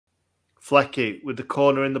Flecky with the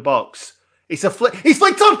corner in the box. It's a flick. He's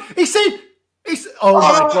flicked on. He's seen. Oh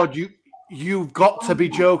my God! You've got to be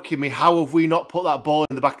joking me. How have we not put that ball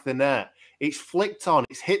in the back of the net? It's flicked on.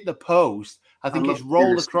 It's hit the post. I think it's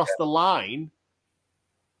rolled across the line.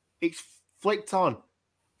 It's flicked on.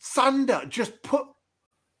 Sanders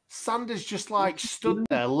just like stood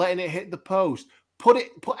there, letting it hit the post. Put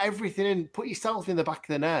everything in. Put yourself in the back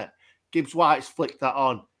of the net. Gibbs White's flicked that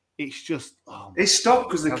on. It's just. Oh, it stopped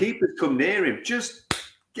because the keeper's come near him. Just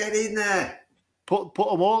get in there. Put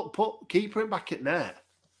them all. Put keeper it back at net.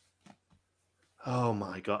 Oh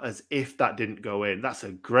my God! As if that didn't go in. That's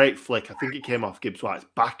a great flick. I think it came off Gibbs White's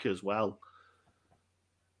back as well.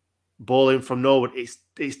 Ball in from Norwood.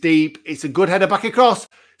 It's deep. It's a good header back across.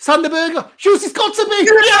 Sanderberger shoots. It's got to be.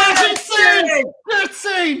 Yes, it's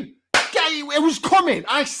in. It was coming.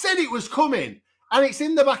 I said it was coming, and it's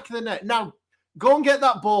in the back of the net. Now go and get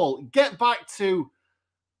that ball. Get back to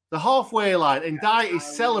the halfway line, and NDIAYE is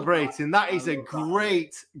celebrating. That is a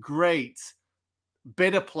great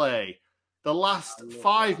bit of play. The last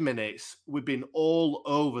 5 minutes, we've been all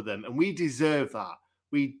over them, and we deserve that.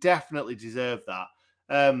 We definitely deserve that.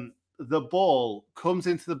 The ball comes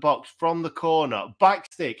into the box from the corner.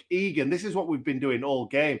 Back stick, Egan. This is what we've been doing all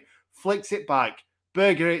game. Flicks it back.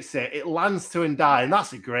 Berger hits it. It lands to NDIAYE, and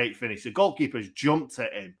that's a great finish. The goalkeeper's jumped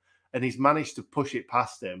at him, and he's managed to push it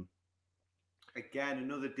past him. Again,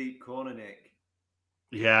 another deep corner, Nick.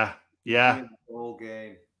 Yeah. All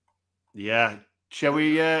game. Yeah. Shall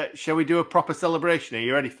we do a proper celebration? Are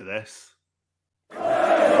you ready for this?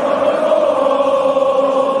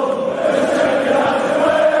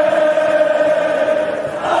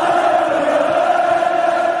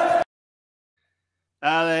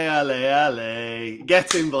 Ale.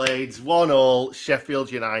 Get in, Blades. 1-1,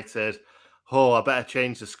 Sheffield United. Oh, I better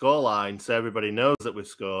change the scoreline so everybody knows that we've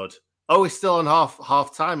scored. Oh, we're still on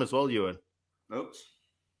half time as well, Ewan. Oops.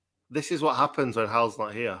 This is what happens when Hal's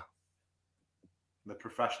not here. The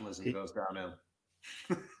professionalism goes downhill.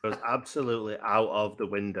 Goes absolutely out of the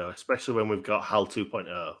window, especially when we've got Hal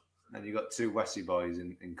 2.0. And you've got two Wessie boys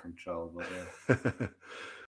in control. But yeah.